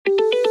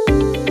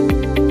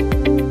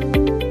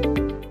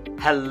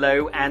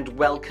Hello and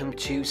welcome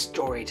to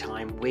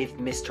Storytime with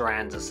Mr.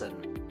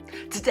 Anderson.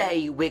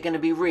 Today we're going to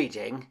be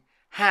reading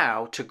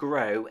How to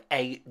Grow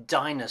a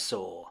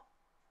Dinosaur,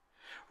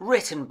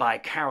 written by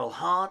Caryl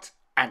Hart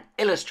and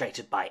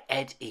illustrated by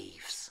Ed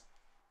Eaves.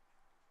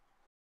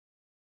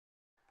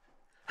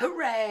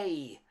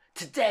 Hooray!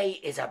 Today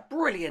is a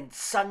brilliant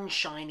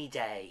sunshiny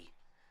day.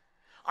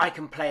 I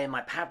can play in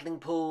my paddling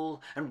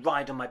pool and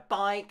ride on my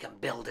bike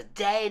and build a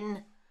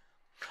den.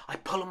 I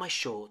pull on my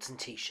shorts and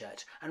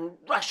t-shirt and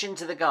rush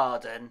into the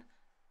garden.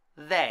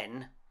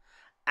 Then,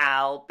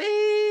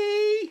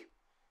 Albie!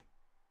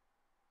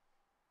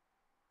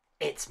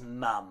 It's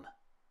Mum.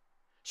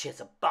 She has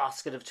a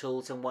basket of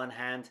tools in one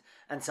hand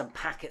and some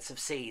packets of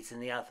seeds in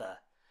the other.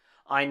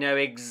 I know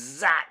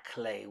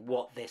exactly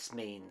what this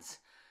means.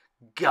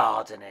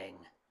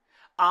 Gardening.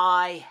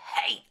 I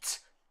hate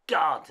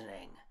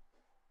gardening.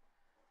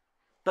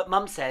 But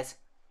Mum says,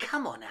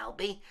 "Come on,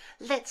 Albie,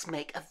 let's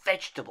make a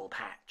vegetable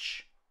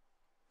patch."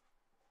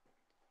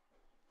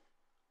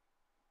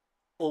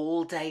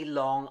 All day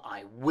long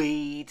I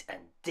weed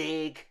and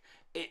dig.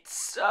 It's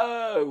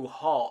so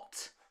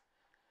hot.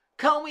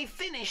 "Can't we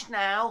finish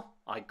now?"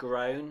 I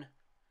groan.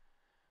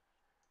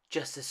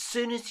 "Just as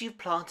soon as you've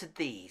planted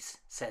these,"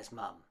 says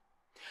Mum.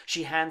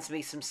 She hands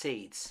me some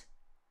seeds.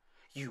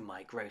 "You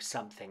might grow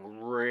something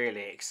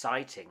really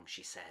exciting,"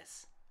 she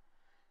says.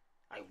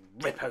 I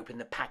rip open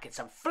the packets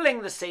and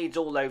fling the seeds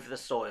all over the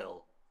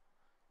soil.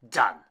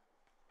 Done.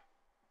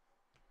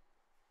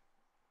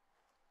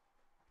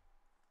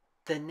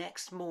 The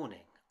next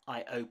morning,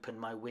 I open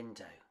my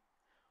window.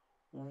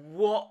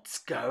 What's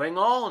going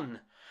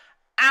on?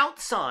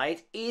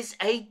 Outside is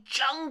a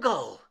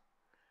jungle.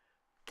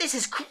 This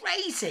is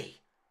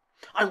crazy.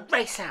 I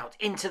race out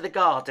into the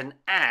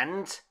garden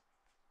and...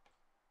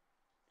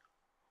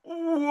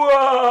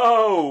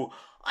 Whoa!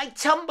 I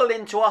tumble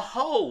into a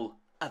hole.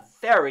 A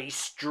very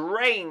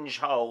strange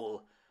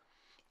hole.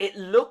 It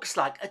looks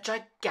like a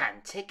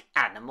gigantic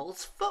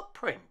animal's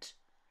footprint.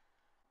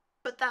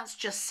 But that's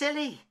just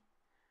silly.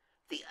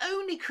 The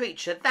only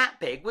creature that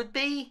big would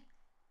be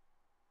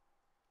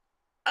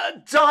a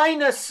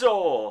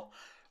dinosaur.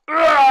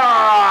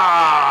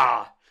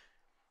 Arrgh!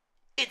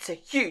 It's a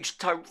huge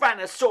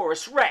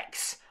Tyrannosaurus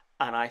Rex,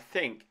 and I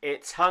think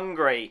it's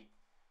hungry.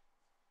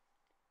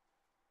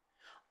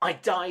 I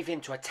dive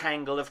into a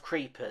tangle of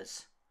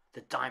creepers. The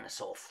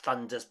dinosaur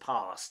thunders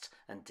past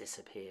and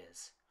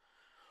disappears.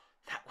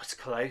 That was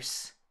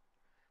close.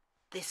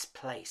 This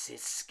place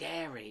is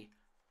scary.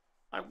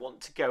 I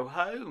want to go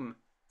home.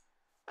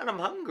 And I'm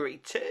hungry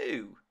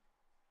too.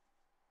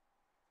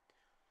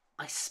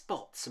 I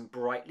spot some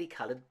brightly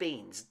coloured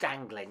beans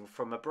dangling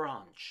from a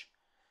branch.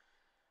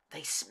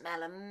 They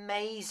smell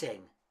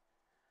amazing.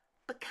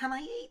 But can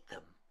I eat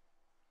them?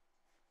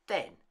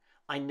 Then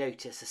I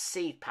notice a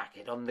seed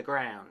packet on the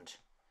ground.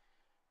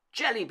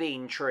 Jelly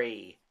bean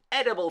tree.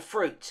 Edible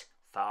fruit,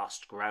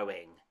 fast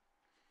growing.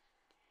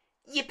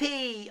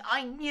 Yippee!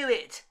 I knew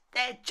it!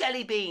 They're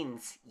jelly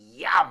beans!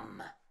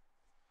 Yum!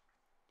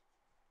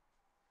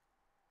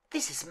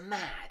 This is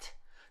mad.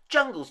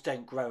 Jungles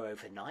don't grow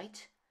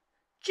overnight.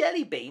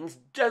 Jelly beans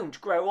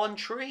don't grow on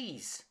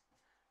trees.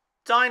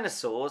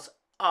 Dinosaurs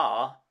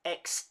are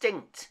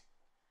extinct.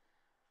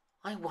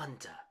 I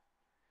wonder.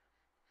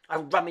 I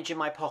rummage in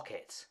my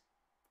pockets.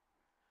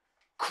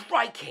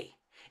 Crikey!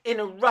 In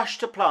a rush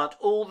to plant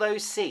all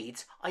those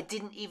seeds, I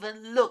didn't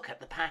even look at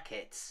the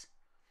packets.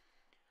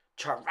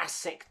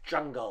 Jurassic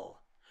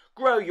jungle.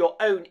 Grow your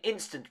own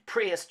instant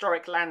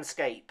prehistoric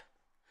landscape.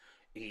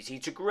 Easy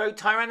to grow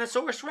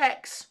Tyrannosaurus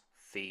Rex.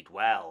 Feed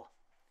well.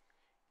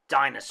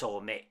 Dinosaur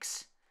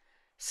mix.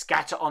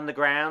 Scatter on the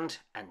ground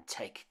and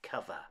take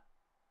cover.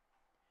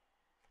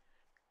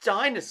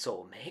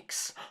 Dinosaur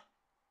mix?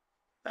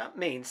 That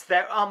means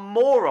there are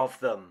more of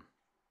them.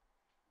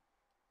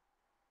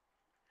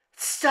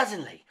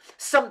 Suddenly,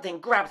 something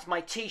grabs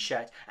my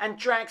t-shirt and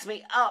drags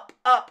me up,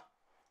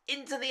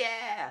 into the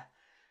air.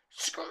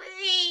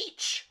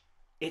 Screech!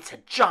 It's a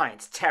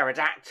giant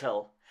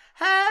pterodactyl.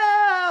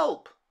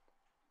 Help!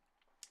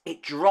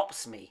 It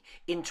drops me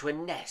into a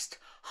nest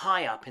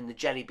high up in the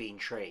jelly bean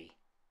tree.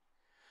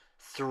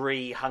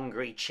 3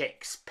 hungry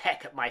chicks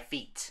peck at my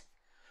feet.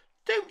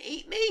 "Don't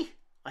eat me,"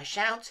 I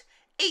shout.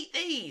 "Eat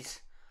these."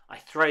 I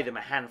throw them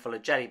a handful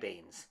of jelly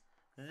beans.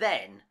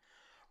 Then...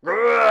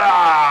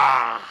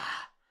 Roar!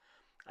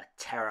 A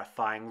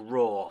terrifying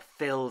roar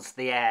fills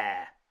the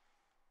air.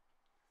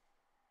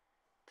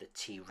 The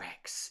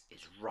T-Rex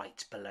is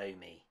right below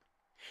me.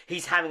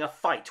 He's having a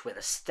fight with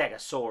a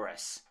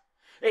Stegosaurus.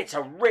 It's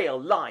a real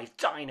live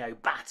dino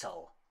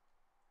battle.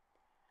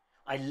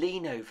 I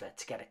lean over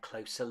to get a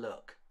closer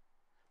look.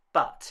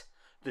 But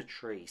the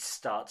tree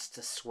starts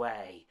to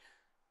sway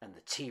and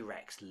the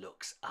T-Rex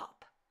looks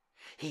up.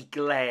 He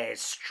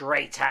glares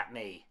straight at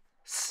me,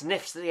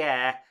 sniffs the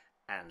air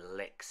and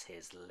licks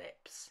his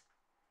lips.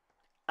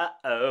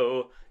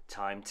 Uh-oh,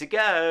 time to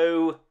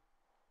go.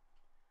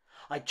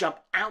 I jump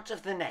out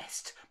of the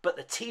nest, but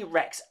the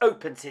T-Rex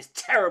opens his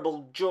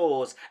terrible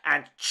jaws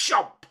and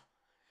chomp!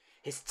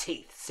 His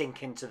teeth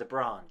sink into the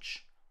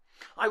branch.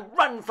 I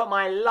run for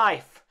my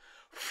life.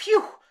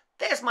 Phew,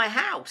 there's my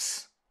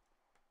house.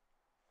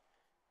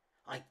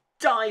 I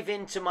dive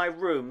into my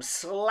room,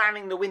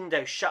 slamming the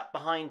window shut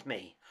behind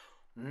me.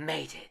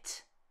 Made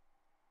it.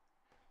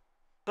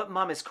 But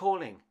Mum is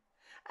calling.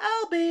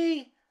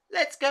 Albie,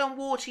 let's go and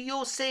water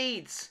your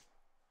seeds.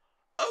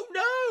 Oh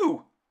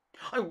no!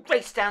 I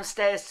race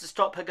downstairs to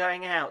stop her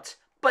going out,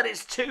 but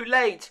it's too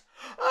late.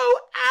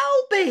 Oh,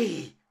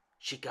 Albie,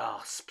 she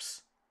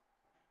gasps.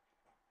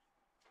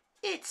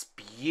 It's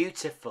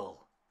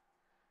beautiful.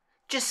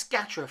 Just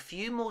scatter a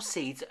few more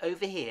seeds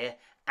over here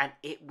and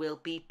it will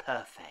be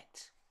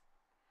perfect.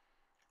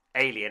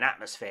 Alien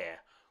atmosphere.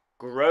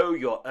 Grow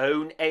your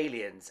own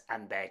aliens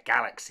and their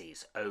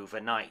galaxies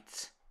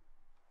overnight.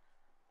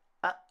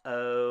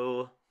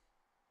 Uh-oh.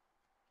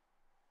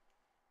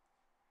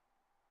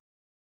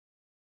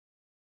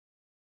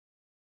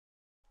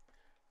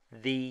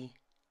 The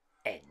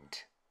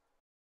end.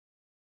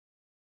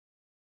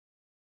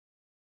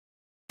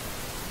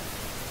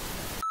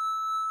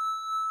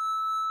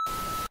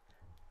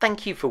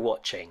 Thank you for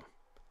watching.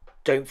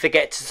 Don't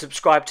forget to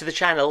subscribe to the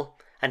channel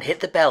and hit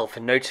the bell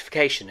for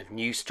notification of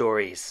new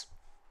stories.